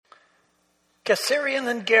Kasserine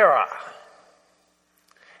and Gera.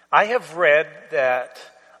 I have read that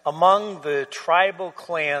among the tribal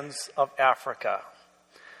clans of Africa,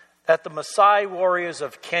 that the Maasai warriors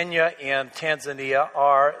of Kenya and Tanzania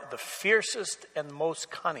are the fiercest and most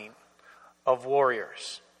cunning of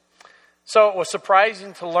warriors. So it was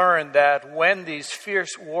surprising to learn that when these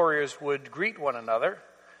fierce warriors would greet one another,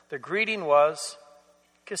 the greeting was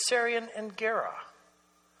Kasserine and Gera,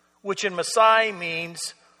 which in Maasai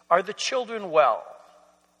means, "Are the children well?"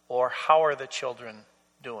 or "How are the children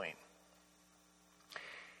doing?"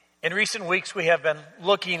 In recent weeks, we have been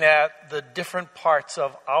looking at the different parts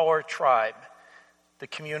of our tribe, the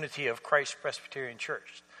community of Christ Presbyterian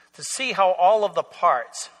Church, to see how all of the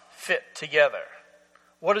parts fit together.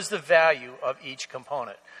 What is the value of each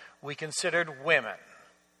component? We considered women,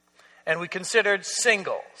 and we considered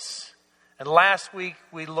singles. And last week,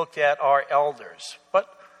 we looked at our elders.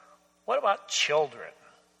 But what about children?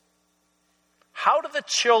 How do the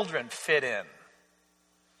children fit in?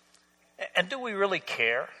 And do we really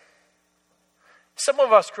care? Some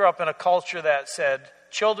of us grew up in a culture that said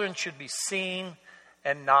children should be seen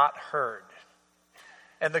and not heard.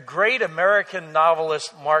 And the great American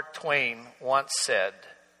novelist Mark Twain once said,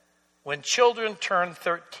 "When children turn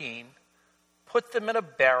 13, put them in a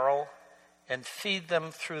barrel and feed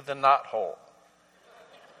them through the knothole.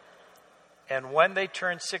 And when they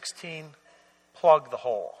turn 16, plug the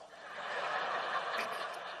hole."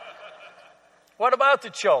 What about the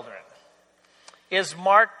children? Is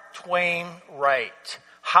Mark Twain right?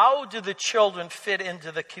 How do the children fit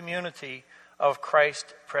into the community of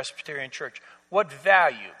Christ Presbyterian Church? What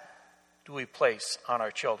value do we place on our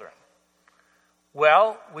children?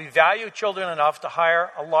 Well, we value children enough to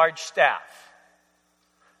hire a large staff.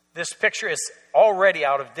 This picture is already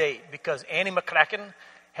out of date because Annie McCracken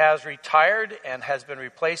has retired and has been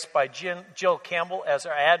replaced by Jill Campbell as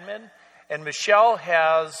our admin. And Michelle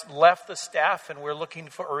has left the staff, and we're looking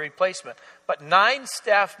for a replacement. But 9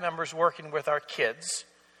 staff members working with our kids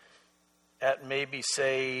at maybe,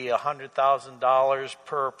 say, $100,000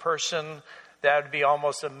 per person. That would be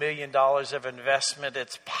almost $1 million of investment.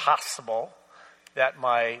 It's possible that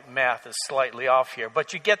my math is slightly off here,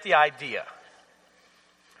 but you get the idea.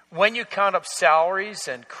 When you count up salaries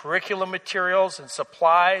and curriculum materials and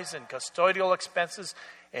supplies and custodial expenses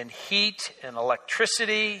and heat and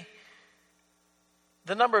electricity,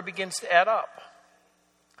 the number begins to add up.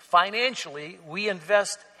 Financially, we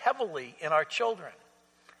invest heavily in our children.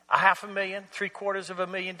 $500,000,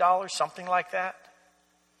 $750,000, something like that.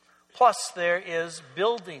 Plus, there is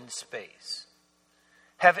building space.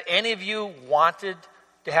 Have any of you wanted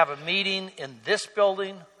to have a meeting in this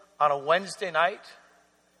building on a Wednesday night?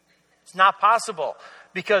 It's not possible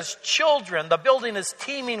because children, the building is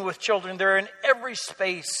teeming with children. They're in every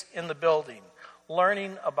space in the building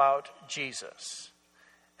learning about Jesus.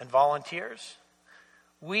 And volunteers?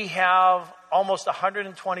 We have almost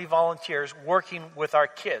 120 volunteers working with our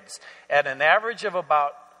kids at an average of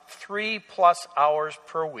about 3+ hours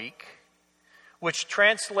per week, which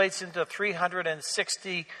translates into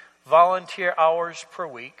 360 volunteer hours per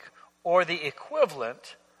week, or the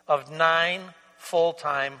equivalent of 9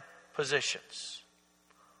 full-time positions.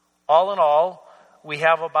 All in all, we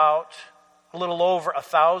have about a little over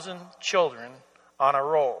 1,000 children on our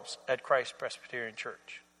rolls at Christ Presbyterian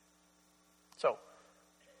Church. So,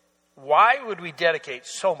 why would we dedicate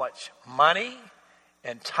so much money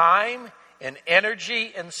and time and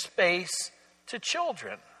energy and space to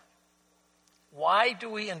children? Why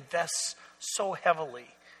do we invest so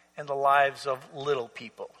heavily in the lives of little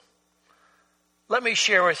people? Let me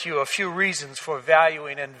share with you a few reasons for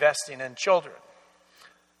valuing and investing in children.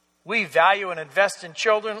 We value and invest in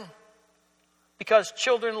children because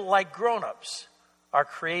children, like grown-ups, are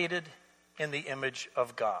created in the image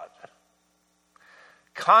of God.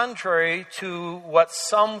 Contrary to what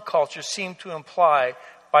some cultures seem to imply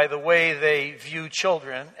by the way they view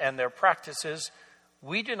children and their practices,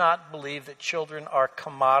 we do not believe that children are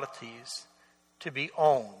commodities to be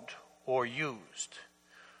owned or used.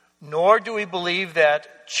 Nor do we believe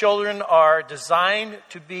that children are designed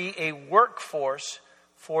to be a workforce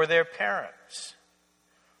for their parents.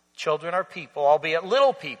 Children are people, albeit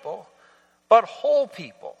little people, but whole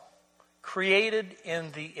people, created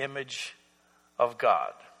in the image of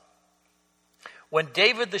God. When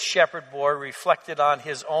David the shepherd boy reflected on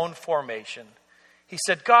his own formation, he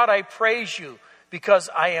said, "God, I praise you because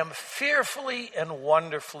I am fearfully and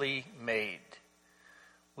wonderfully made."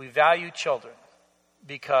 We value children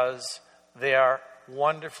because they are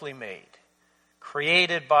wonderfully made,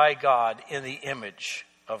 created by God in the image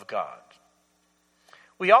of God.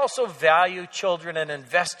 We also value children and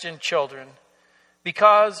invest in children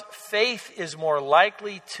because faith is more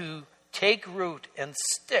likely to take root and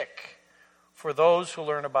stick for those who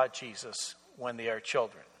learn about Jesus when they are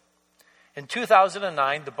children. In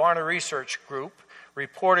 2009, the Barna Research Group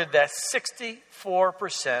reported that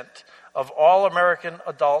 64% of all American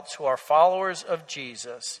adults who are followers of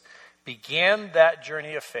Jesus began that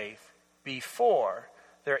journey of faith before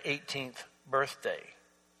their 18th birthday.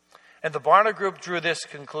 And the Barna Group drew this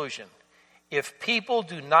conclusion: if people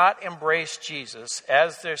do not embrace Jesus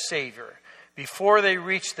as their Savior before they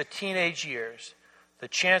reach the teenage years, the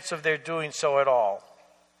chance of their doing so at all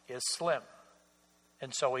is slim.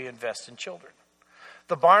 And so we invest in children.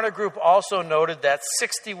 The Barna Group also noted that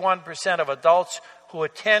 61% of adults who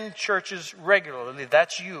attend churches regularly,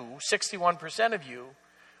 that's you, 61% of you,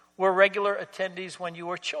 were regular attendees when you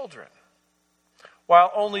were children,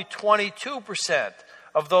 while only 22%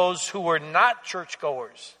 of those who were not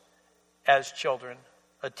churchgoers as children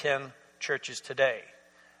attend churches today.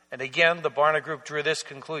 And again, the Barna Group drew this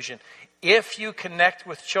conclusion: if you connect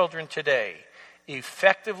with children today,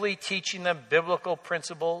 effectively teaching them biblical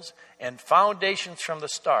principles and foundations from the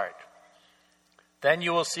start, then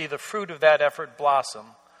you will see the fruit of that effort blossom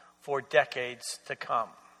for decades to come.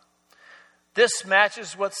 This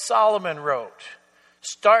matches what Solomon wrote: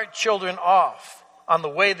 start children off on the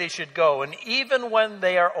way they should go, and even when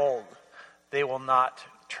they are old, they will not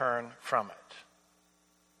turn from it.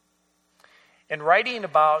 In writing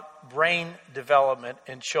about brain development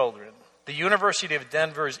in children, the University of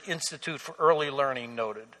Denver's Institute for Early Learning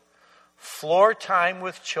noted, floor time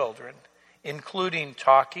with children, including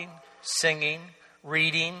talking, singing,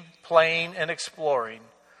 reading, playing, and exploring,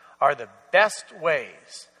 are the best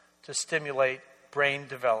ways to stimulate brain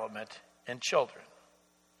development in children.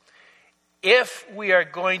 If we are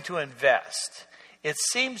going to invest, it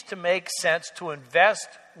seems to make sense to invest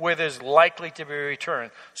where there's likely to be a return.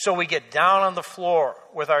 So we get down on the floor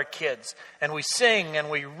with our kids, and we sing, and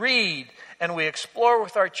we read, and we explore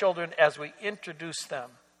with our children as we introduce them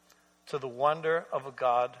to the wonder of a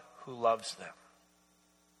God who loves them.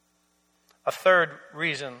 A third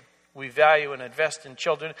reason we value and invest in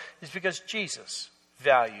children is because Jesus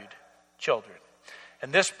valued children.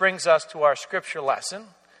 And this brings us to our scripture lesson,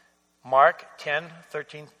 Mark 10,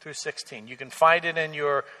 13 through 16. You can find it in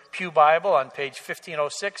your Pew Bible on page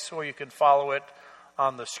 1506, or you can follow it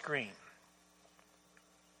on the screen.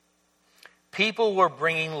 People were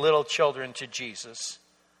bringing little children to Jesus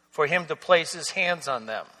for him to place his hands on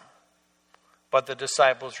them, but the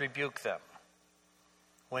disciples rebuked them.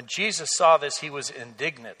 When Jesus saw this, he was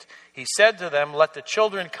indignant. He said to them, "Let the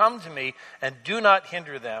children come to me, and do not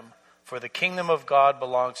hinder them, for the kingdom of God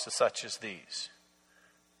belongs to such as these.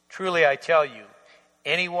 Truly I tell you,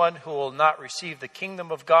 anyone who will not receive the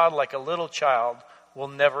kingdom of God like a little child will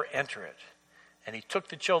never enter it." And he took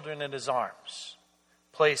the children in his arms,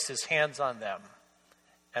 placed his hands on them,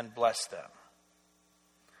 and blessed them.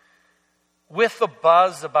 With the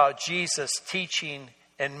buzz about Jesus' teaching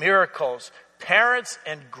and miracles, parents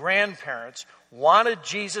and grandparents wanted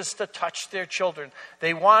Jesus to touch their children.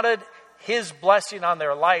 They wanted his blessing on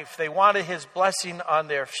their life. They wanted his blessing on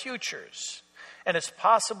their futures. And it's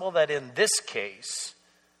possible that in this case,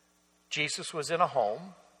 Jesus was in a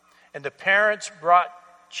home, and the parents brought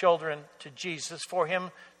children to Jesus for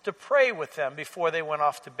him to pray with them before they went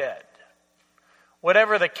off to bed.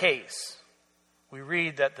 Whatever the case, we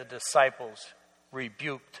read that the disciples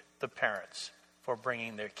rebuked the parents for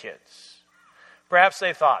bringing their kids. Perhaps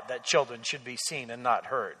they thought that children should be seen and not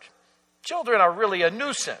heard. Children are really a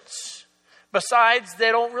nuisance. Besides,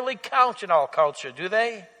 they don't really count in our culture, do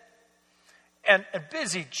they? And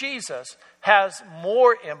busy Jesus has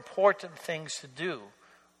more important things to do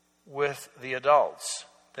with the adults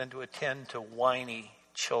than to attend to whiny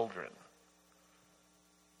children.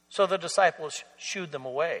 So the disciples shooed them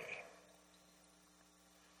away.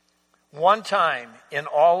 One time in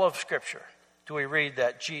all of Scripture do we read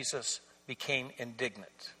that Jesus became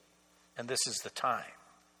indignant. And this is the time.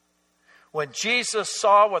 When Jesus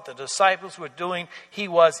saw what the disciples were doing, he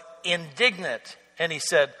was indignant. And he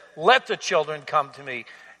said, "Let the children come to me,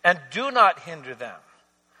 and do not hinder them,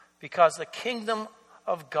 because the kingdom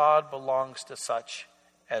of God belongs to such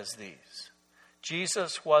as these."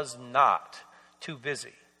 Jesus was not too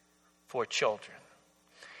busy for children.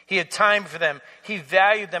 He had time for them. He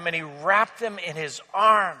valued them, and he wrapped them in his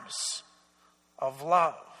arms of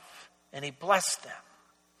love, and he blessed them.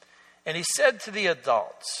 And he said to the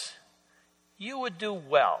adults, "You would do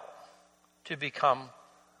well to become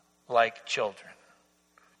like children.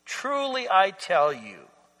 Truly I tell you,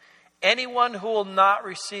 anyone who will not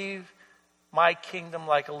receive my kingdom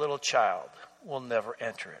like a little child will never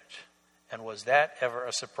enter it." And was that ever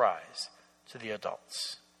a surprise to the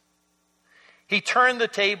adults. He turned the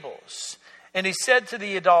tables and he said to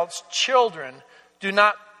the adults, children do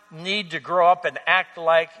not need to grow up and act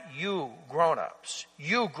like you grown-ups.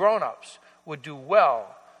 You grown-ups would do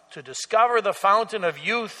well to discover the fountain of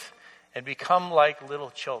youth and become like little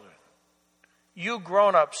children. You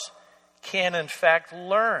grown-ups can in fact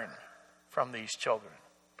learn from these children.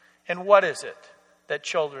 And what is it that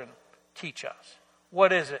children teach us?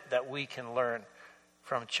 What is it that we can learn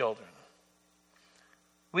from children?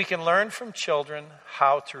 We can learn from children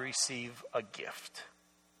how to receive a gift.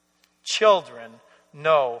 Children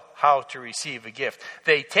know how to receive a gift.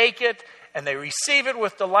 They take it and they receive it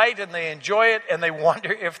with delight and they enjoy it and they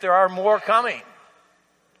wonder if there are more coming.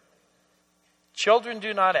 Children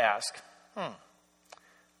do not ask,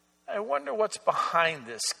 I wonder what's behind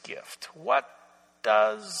this gift. What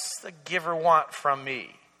does the giver want from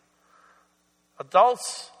me?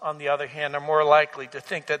 Adults, on the other hand, are more likely to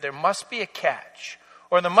think that there must be a catch,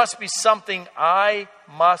 or there must be something I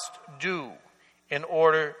must do in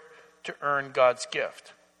order to earn God's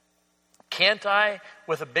gift. Can't I,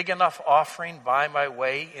 with a big enough offering, buy my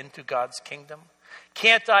way into God's kingdom?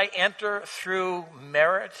 Can't I enter through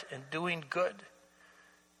merit and doing good?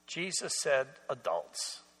 Jesus said,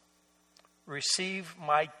 adults, receive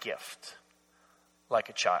my gift like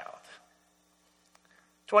a child.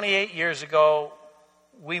 28 years ago,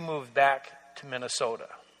 we moved back to Minnesota.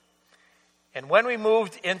 And when we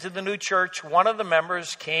moved into the new church, one of the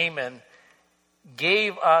members came and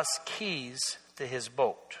gave us keys to his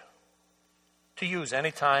boat to use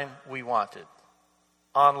anytime we wanted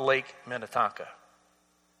on Lake Minnetonka.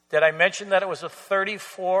 Did I mention that it was a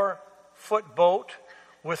 34-foot boat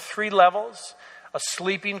with 3 levels, a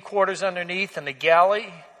sleeping quarters underneath, and a galley?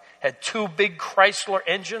 Had 2 big Chrysler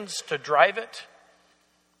engines to drive it.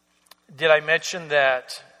 Did I mention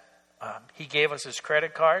that he gave us his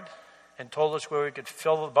credit card and told us where we could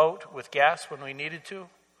fill the boat with gas when we needed to?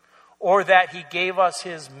 Or that he gave us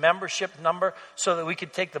his membership number so that we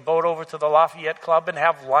could take the boat over to the Lafayette Club and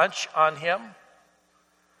have lunch on him?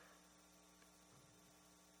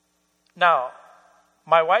 Now,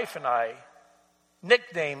 my wife and I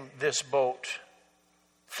nicknamed this boat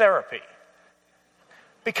Therapy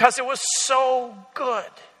because it was so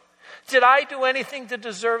good. Did I do anything to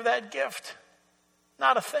deserve that gift?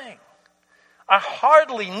 Not a thing. I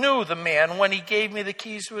hardly knew the man when he gave me the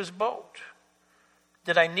keys to his boat.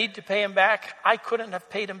 Did I need to pay him back? I couldn't have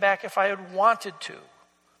paid him back if I had wanted to.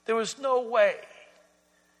 There was no way.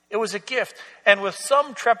 It was a gift. And with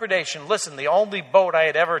some trepidation, listen, the only boat I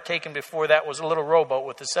had ever taken before that was a little rowboat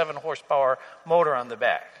with a 7-horsepower motor on the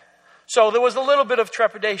back. So there was a little bit of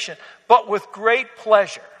trepidation, but with great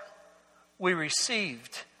pleasure, we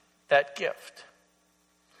received that gift.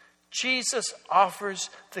 Jesus offers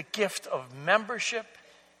the gift of membership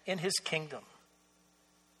in his kingdom.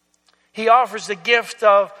 He offers the gift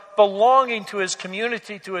of belonging to his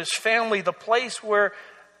community, to his family, the place where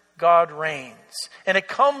God reigns. And it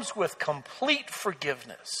comes with complete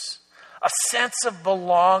forgiveness, a sense of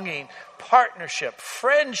belonging, partnership,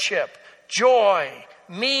 friendship, joy,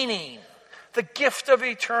 meaning, the gift of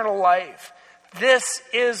eternal life. This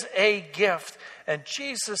is a gift. And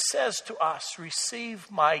Jesus says to us,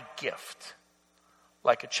 receive my gift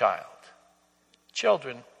like a child.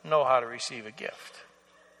 Children know how to receive a gift.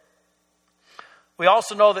 We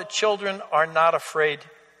also know that children are not afraid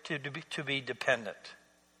to be dependent.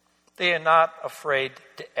 They are not afraid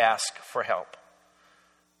to ask for help.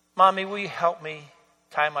 Mommy, will you help me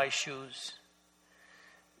tie my shoes?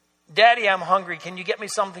 Daddy, I'm hungry. Can you get me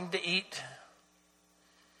something to eat?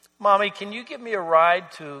 Mommy, can you give me a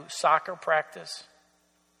ride to soccer practice?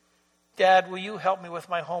 Dad, will you help me with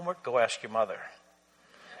my homework? Go ask your mother.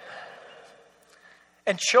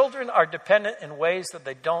 And children are dependent in ways that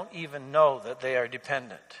they don't even know that they are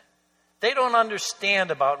dependent. They don't understand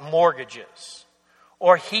about mortgages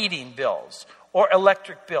or heating bills or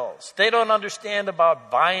electric bills. They don't understand about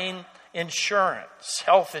buying insurance,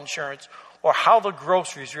 health insurance, or how the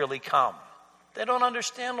groceries really come. They don't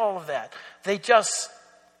understand all of that. They just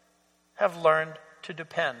have learned to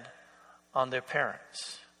depend on their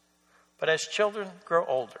parents. But as children grow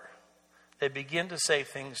older, they begin to say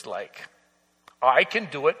things like, I can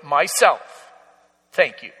do it myself.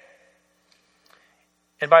 Thank you.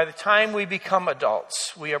 And by the time we become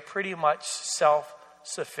adults, we are pretty much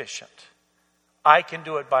self-sufficient. I can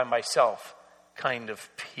do it by myself kind of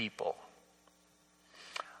people.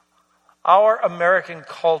 Our American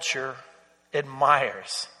culture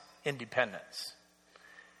admires independence.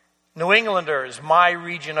 New Englanders, my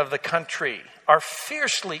region of the country, are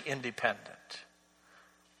fiercely independent.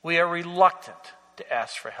 We are reluctant to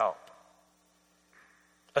ask for help.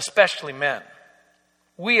 especially men.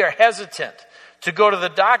 We are hesitant to go to the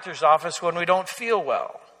doctor's office when we don't feel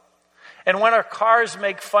well. And when our cars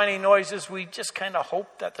make funny noises, we just kind of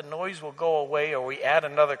hope that the noise will go away, or we add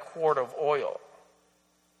another quart of oil.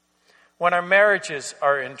 When our marriages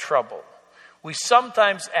are in trouble, we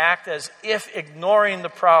sometimes act as if ignoring the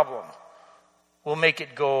problem will make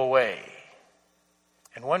it go away.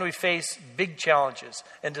 And when we face big challenges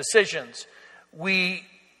and decisions, we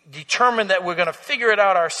determine that we're going to figure it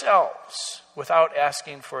out ourselves without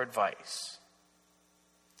asking for advice.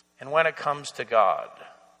 And when it comes to God,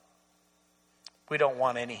 we don't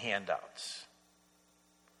want any handouts.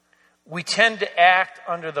 We tend to act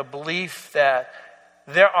under the belief that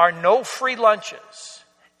there are no free lunches.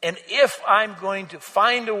 And if I'm going to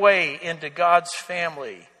find a way into God's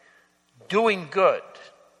family, doing good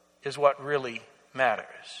is what really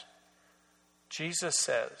matters. Jesus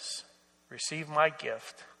says, receive my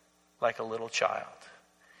gift like a little child.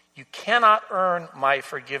 You cannot earn my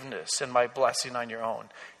forgiveness and my blessing on your own.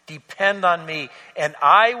 Depend on me, and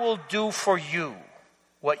I will do for you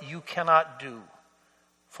what you cannot do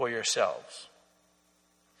for yourselves.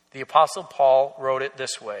 The Apostle Paul wrote it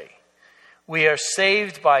this way: we are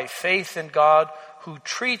saved by faith in God, who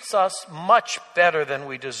treats us much better than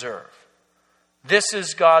we deserve. This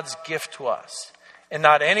is God's gift to us, and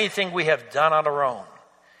not anything we have done on our own.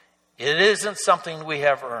 It isn't something we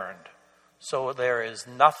have earned, so there is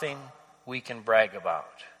nothing we can brag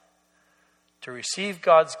about. To receive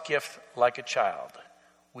God's gift like a child,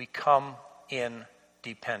 we come in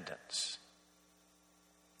dependence.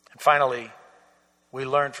 And finally, we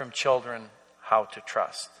learn from children how to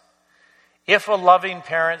trust. If a loving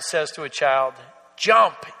parent says to a child,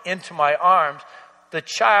 "Jump into my arms," the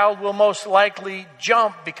child will most likely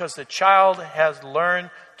jump because the child has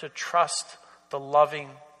learned to trust the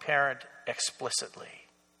loving parent explicitly.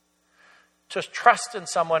 To trust in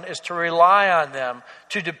someone is to rely on them,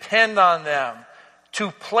 to depend on them,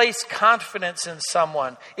 to place confidence in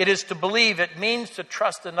someone. It is to believe. It means to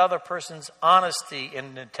trust another person's honesty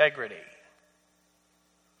and integrity.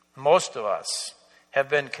 Most of us have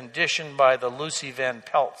been conditioned by the Lucy Van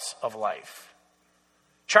Pelts of life.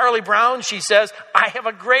 Charlie Brown, she says, "I have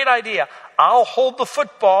a great idea. I'll hold the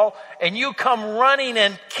football and you come running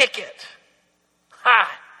and kick it."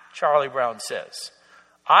 Ha, Charlie Brown says.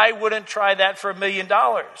 "I wouldn't try that for $1 million.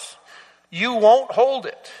 You won't hold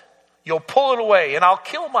it. You'll pull it away and I'll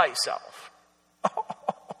kill myself."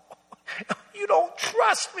 You don't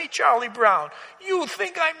trust me, Charlie Brown. You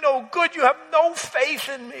think I'm no good. You have no faith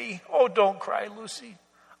in me. Oh, don't cry, Lucy.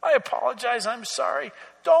 I apologize. I'm sorry.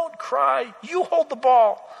 Don't cry. You hold the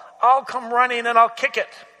ball. I'll come running and I'll kick it.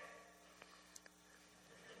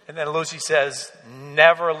 And then Lucy says,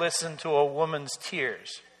 "Never listen to a woman's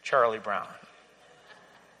tears, Charlie Brown."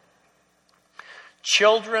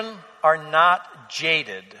 Children are not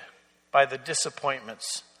jaded by the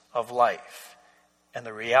disappointments of life and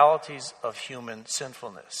the realities of human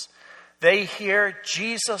sinfulness. They hear,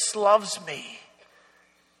 "Jesus loves me,"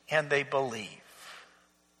 and they believe.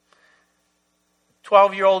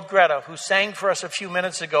 12-year-old Greta, who sang for us a few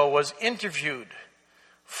minutes ago, was interviewed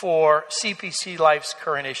for CPC Life's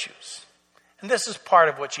Current Issues. And this is part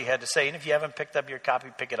of what she had to say. And if you haven't picked up your copy,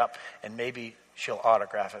 pick it up, and maybe she'll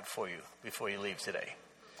autograph it for you before you leave today.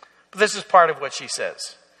 But this is part of what she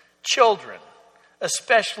says. Children,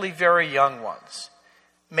 especially very young ones,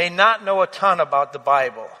 may not know a ton about the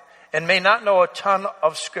Bible and may not know a ton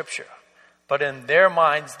of Scripture, but in their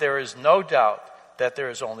minds there is no doubt that there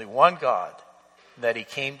is only one God and that He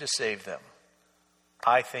came to save them.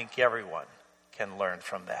 I think everyone can learn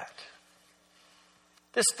from that.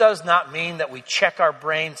 This does not mean that we check our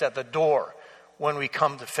brains at the door when we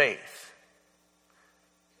come to faith.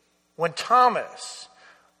 When Thomas,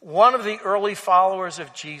 one of the early followers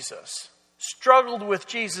of Jesus, struggled with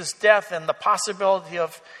Jesus' death and the possibility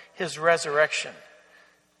of his resurrection,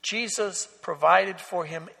 Jesus provided for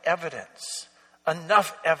him evidence,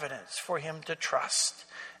 enough evidence for him to trust.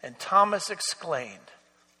 And Thomas exclaimed,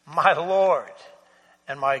 "My Lord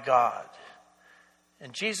and my God."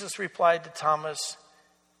 And Jesus replied to Thomas,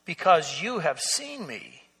 "Because you have seen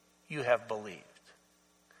me, you have believed.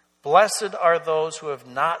 Blessed are those who have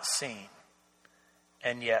not seen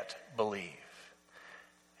and yet believe."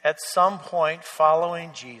 At some point,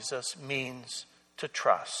 following Jesus means to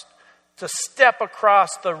trust, to step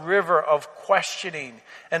across the river of questioning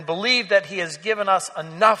and believe that He has given us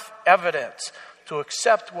enough evidence to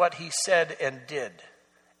accept what He said and did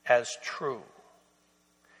as true.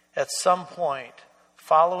 At some point,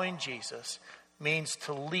 following Jesus means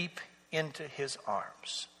to leap into His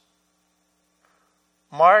arms.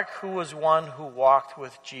 Mark, who was one who walked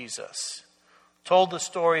with Jesus, told the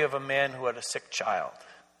story of a man who had a sick child.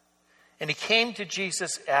 And he came to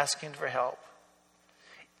Jesus asking for help.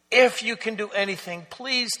 "If you can do anything,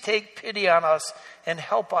 please take pity on us and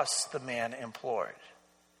help us," the man implored.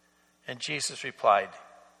 And Jesus replied,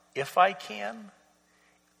 "If I can,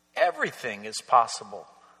 everything is possible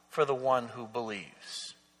for the one who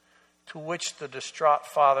believes." To which the distraught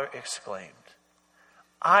father exclaimed,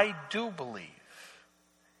 "I do believe.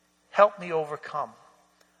 Help me overcome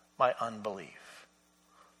my unbelief."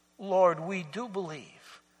 Lord, we do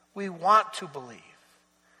believe. We want to believe.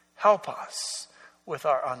 Help us with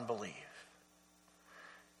our unbelief.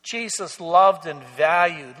 Jesus loved and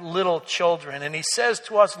valued little children, and he says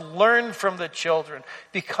to us, learn from the children,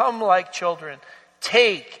 become like children,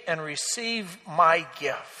 take and receive my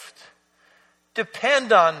gift.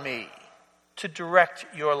 Depend on me to direct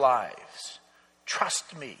your lives.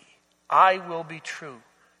 Trust me, I will be true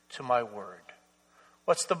to my word.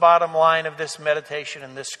 What's the bottom line of this meditation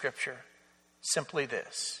in this scripture? Simply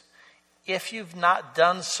this: if you've not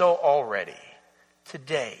done so already,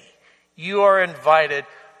 today you are invited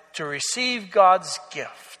to receive God's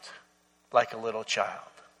gift like a little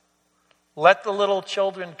child. Let the little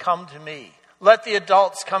children come to me. Let the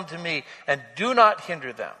adults come to me, and do not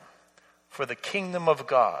hinder them, for the kingdom of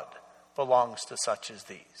God belongs to such as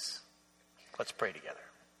these. Let's pray together.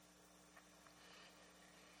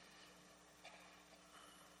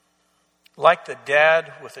 Like the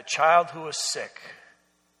dad with a child who is sick,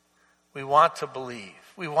 we want to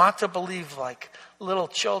believe. We want to believe like little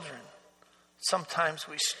children. Sometimes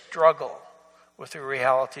we struggle with the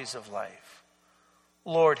realities of life.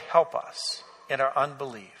 Lord, help us in our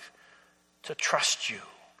unbelief to trust you,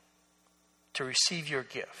 to receive your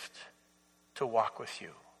gift, to walk with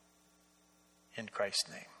you. In Christ's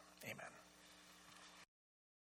name.